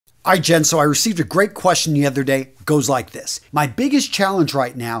All right, Jen, so I received a great question the other day. It goes like this. My biggest challenge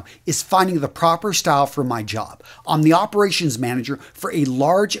right now is finding the proper style for my job. I'm the operations manager for a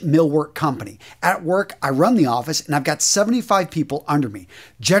large millwork company. At work, I run the office and I've got 75 people under me.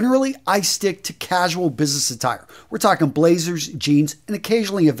 Generally, I stick to casual business attire. We're talking blazers, jeans, and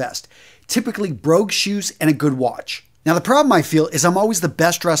occasionally a vest. Typically brogue shoes and a good watch. Now, the problem I feel is I'm always the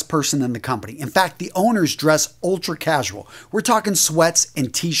best dressed person in the company. In fact, the owners dress ultra casual. We're talking sweats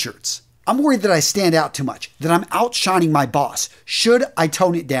and t-shirts. I'm worried that I stand out too much, that I'm outshining my boss. Should I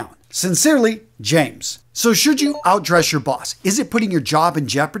tone it down? Sincerely, James. So should you outdress your boss? Is it putting your job in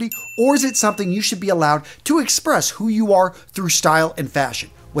jeopardy, or is it something you should be allowed to express who you are through style and fashion?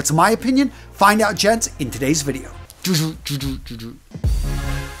 What's my opinion? Find out, gents, in today's video.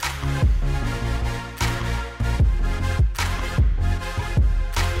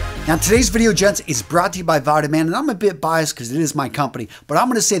 Now, today's video, gents, is brought to you by Vitaman, and I'm a bit biased because it is my company, but I'm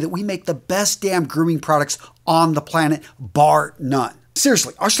going to say that we make the best damn grooming products on the planet, bar none.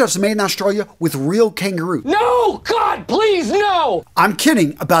 Seriously, our stuff's made in Australia with real kangaroo. No! God, please, no! I'm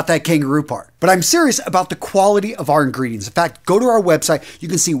kidding about that kangaroo part, but I'm serious about the quality of our ingredients. In fact, go to our website. You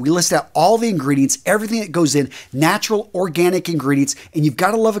can see we list out all the ingredients, everything that goes in, natural, organic ingredients, and you've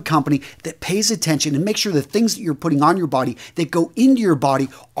got to love a company that pays attention and makes sure the things that you're putting on your body that go into your body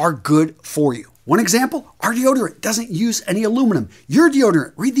are good for you. One example, our deodorant doesn't use any aluminum. Your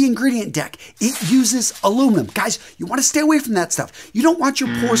deodorant, read the ingredient deck. It uses aluminum. Guys, you want to stay away from that stuff. You don't want your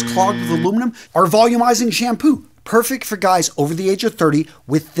pores clogged with aluminum. Our volumizing shampoo, perfect for guys over the age of 30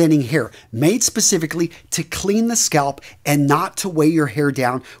 with thinning hair, made specifically to clean the scalp and not to weigh your hair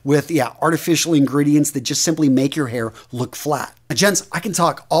down with artificial ingredients that just simply make your hair look flat. Now, gents, I can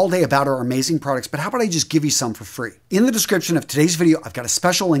talk all day about our amazing products, but how about I just give you some for free? In the description of today's video, I've got a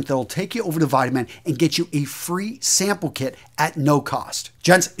special link that will take you over to Vitaman and get you a free sample kit at no cost.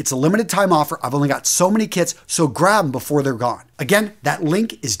 Gents, it's a limited time offer. I've only got so many kits, so grab them before they're gone. Again, that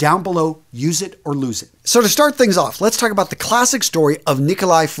link is down below. Use it or lose it. So to start things off, let's talk about the classic story of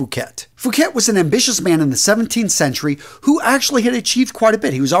Nicolas Fouquet. Fouquet was an ambitious man in the 17th century who actually had achieved quite a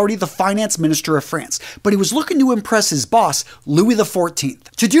bit. He was already the finance minister of France, but he was looking to impress his boss, Louis XIV.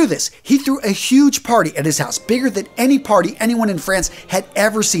 To do this, he threw a huge party at his house, bigger than any party anyone in France had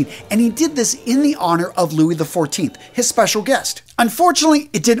ever seen, and he did this in the honor of Louis XIV, his special guest.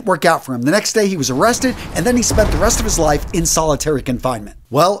 Unfortunately, it didn't work out for him. The next day, he was arrested, and then he spent the rest of his life in solitary confinement.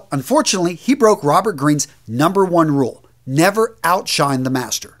 Well, unfortunately, he broke Robert Greene's #1 rule. Never outshine the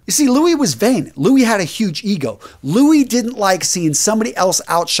master. You see, Louis was vain. Louis had a huge ego. Louis didn't like seeing somebody else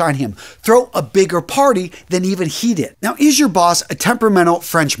outshine him, throw a bigger party than even he did. Now, is your boss a temperamental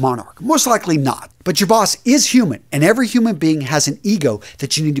French monarch? Most likely not. But your boss is human, and every human being has an ego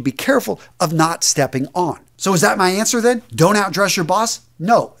that you need to be careful of not stepping on. So is that my answer then? Don't outdress your boss?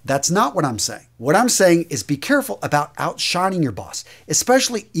 No, that's not what I'm saying. What I'm saying is be careful about outshining your boss,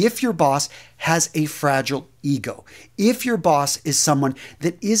 especially if your boss has a fragile ego. If your boss is someone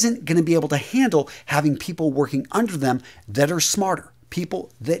that isn't going to be able to handle having people working under them that are smarter,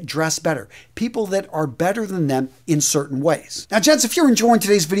 people that dress better, people that are better than them in certain ways. Now, gents, if you're enjoying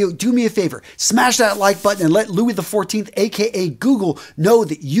today's video, do me a favor, smash that like button and let Louis XIV, aka Google, know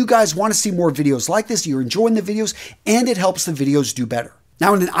that you guys want to see more videos like this, you're enjoying the videos, and it helps the videos do better.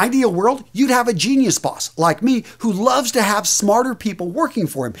 Now, in an ideal world, you'd have a genius boss like me who loves to have smarter people working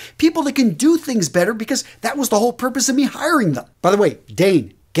for him, people that can do things better because that was the whole purpose of me hiring them. By the way,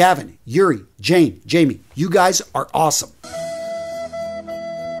 Dane, Gavin, Yuri, Jane, Jamie, you guys are awesome.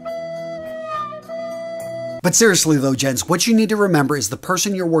 But seriously though, gents, what you need to remember is the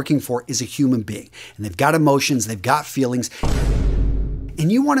person you're working for is a human being, and they've got emotions, they've got feelings,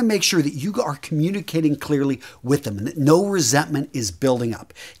 and you want to make sure that you are communicating clearly with them and that no resentment is building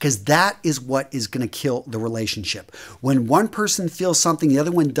up, because that is what is going to kill the relationship. When one person feels something, the other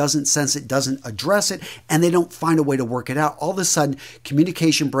one doesn't sense it, doesn't address it, and they don't find a way to work it out, all of a sudden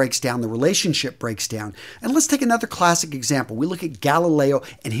communication breaks down, the relationship breaks down. And let's take another classic example. We look at Galileo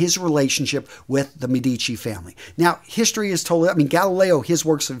and his relationship with the Medici family. Now, history is told, Galileo, his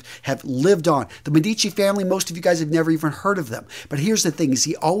works have lived on. The Medici family, most of you guys have never even heard of them. But here's the thing, is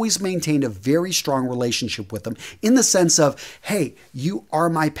he always maintained a very strong relationship with them in the sense of, hey, you are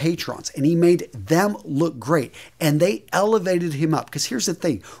my patrons, and he made them look great, and they elevated him up. Because here's the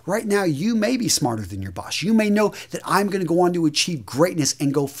thing, right now you may be smarter than your boss. You may know that I'm going to go on to achieve greatness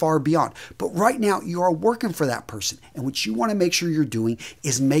and go far beyond, but right now you are working for that person, and what you want to make sure you're doing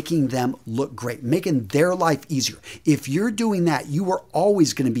is making them look great, making their life easier. If you're doing that, you are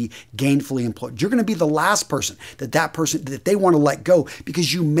always going to be gainfully employed. You're going to be the last person that they want to let go,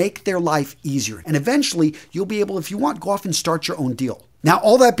 because you make their life easier. And eventually, you'll be able, if you want, go off and start your own deal. Now,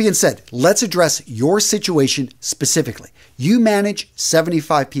 all that being said, let's address your situation specifically. You manage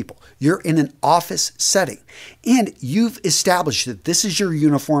 75 people. You're in an office setting, and you've established that this is your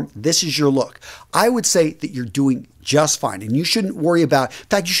uniform, this is your look. I would say that you're doing just fine, and you shouldn't worry about, in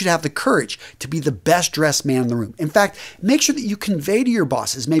fact, you should have the courage to be the best dressed man in the room. In fact, make sure that you convey to your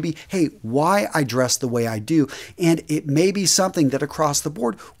bosses maybe, hey, why I dress the way I do, and it may be something that across the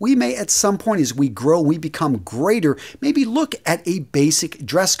board, we may at some point as we grow, we become greater, maybe look at a basic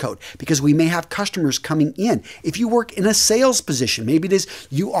dress code, because we may have customers coming in. If you work in a sales position, maybe it is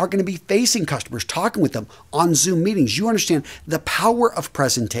you are going to be facing customers, talking with them on Zoom meetings. You understand the power of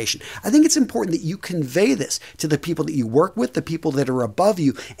presentation. I think it's important that you convey this to the people that you work with, the people that are above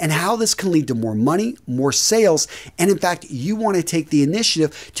you, and how this can lead to more money, more sales. And in fact, you want to take the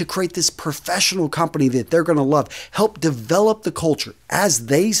initiative to create this professional company that they're going to love, help develop the culture as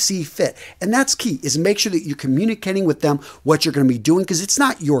they see fit. And that's key, is make sure that you're communicating with them what you're going to be doing, because it's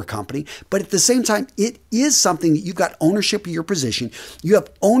not your company, but at the same time, it is something that you've got ownership of your position. You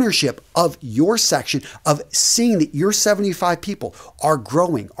have ownership of your section, of seeing that your 75 people are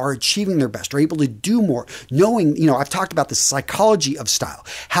growing, are achieving their best, are able to do more, knowing, I've talked about the psychology of style,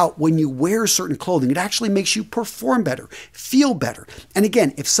 how when you wear certain clothing, it actually makes you perform better, feel better. And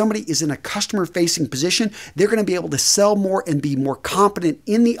again, if somebody is in a customer-facing position, they're going to be able to sell more and be more confident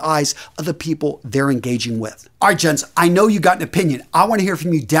in the eyes of the people they're engaging with. All right, gents, I know you got an opinion. I want to hear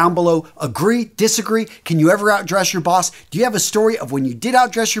from you down below. Agree, disagree? Can you ever outdress your boss? Do you have a story of when you did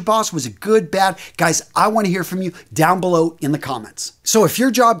outdress your boss? Was it good, bad? Guys, I want to hear from you down below in the comments. So if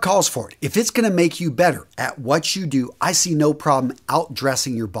your job calls for it, if it's going to make you better at what you do, I see no problem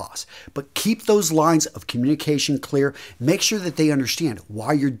outdressing your boss. But keep those lines of communication clear. Make sure that they understand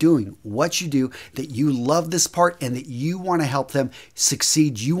why you're doing what you do, that you love this part, and that you want to help them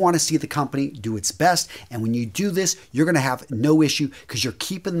succeed. You want to see the company do its best. And when you do this, you're going to have no issue because you're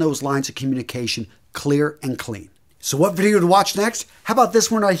keeping those lines of communication clear and clean. So what video to watch next? How about this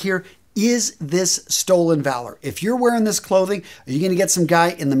one right here? Is this stolen valor? If you're wearing this clothing, are you going to get some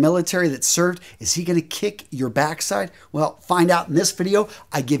guy in the military that served? Is he going to kick your backside? Well, find out in this video.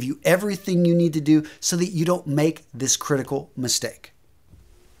 I give you everything you need to do so that you don't make this critical mistake.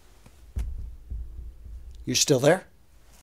 You're still there?